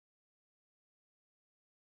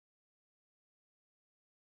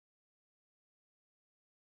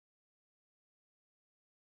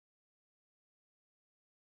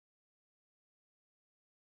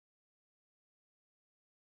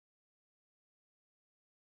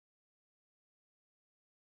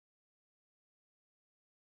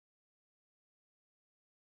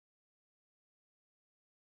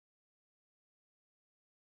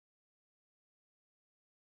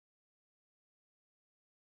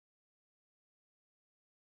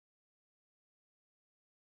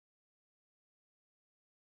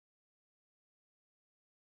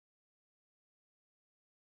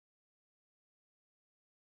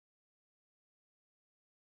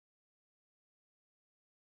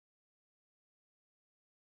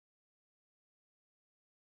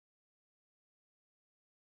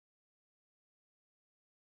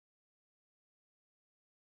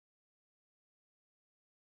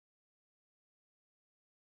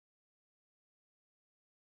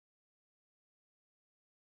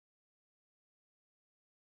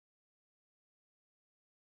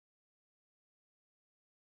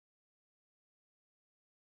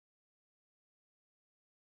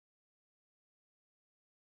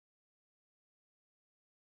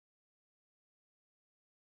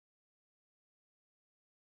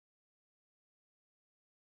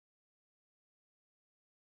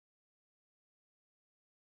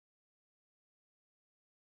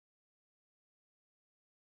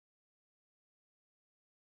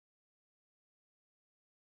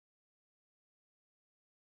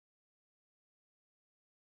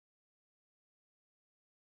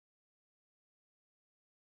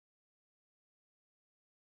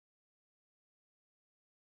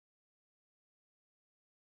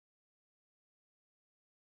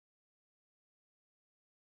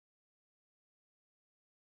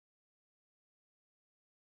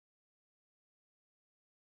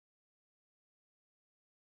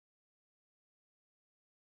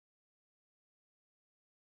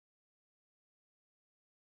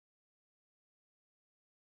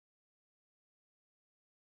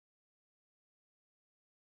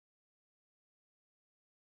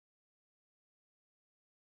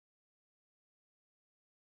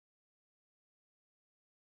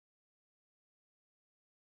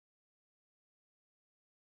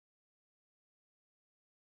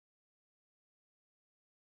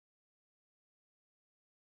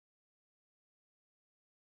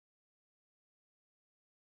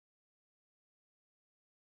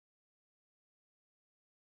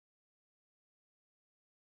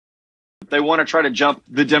they want to try to jump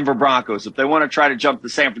the Denver Broncos, if they want to try to jump the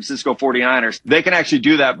San Francisco 49ers, they can actually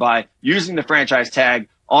do that by using the franchise tag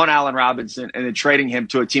on Allen Robinson and then trading him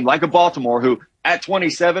to a team like a Baltimore who, at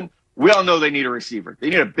 27, we all know they need a receiver. They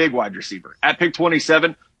need a big wide receiver. At pick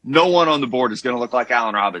 27, no one on the board is going to look like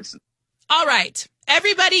Allen Robinson. All right.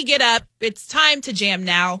 Everybody get up. It's time to jam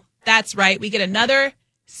now. That's right. We get another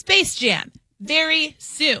Space Jam very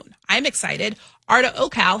soon. I'm excited. Arda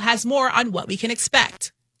Ocal has more on what we can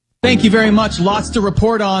expect. Thank you very much. Lots to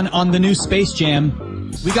report on the new Space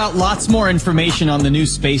Jam. We got lots more information on the new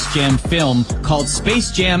Space Jam film called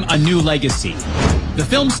Space Jam: A New Legacy. The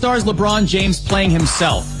film stars LeBron James playing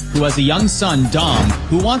himself, who has a young son, Dom,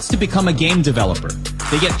 who wants to become a game developer.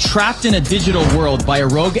 They get trapped in a digital world by a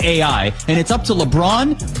rogue AI, and it's up to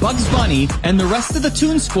LeBron, Bugs Bunny, and the rest of the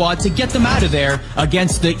Toon Squad to get them out of there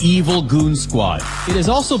against the evil Goon Squad. It has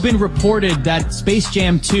also been reported that Space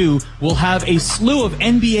Jam 2 will have a slew of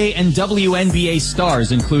NBA and WNBA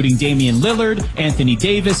stars, including Damian Lillard, Anthony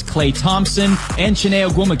Davis, Klay Thompson, and Chiney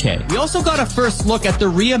Ogwumike. We also got a first look at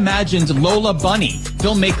the reimagined Lola Bunny.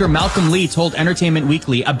 Filmmaker Malcolm Lee told Entertainment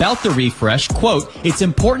Weekly about the refresh, quote, "It's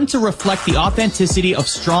important to reflect the authenticity of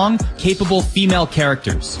strong, capable female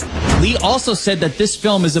characters." Lee also said that this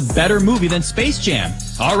film is a better movie than Space Jam.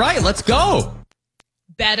 All right, let's go.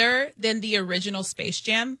 Better than the original Space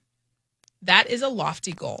Jam? That is a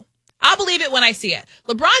lofty goal. I'll believe it when I see it.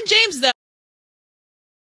 LeBron James, though,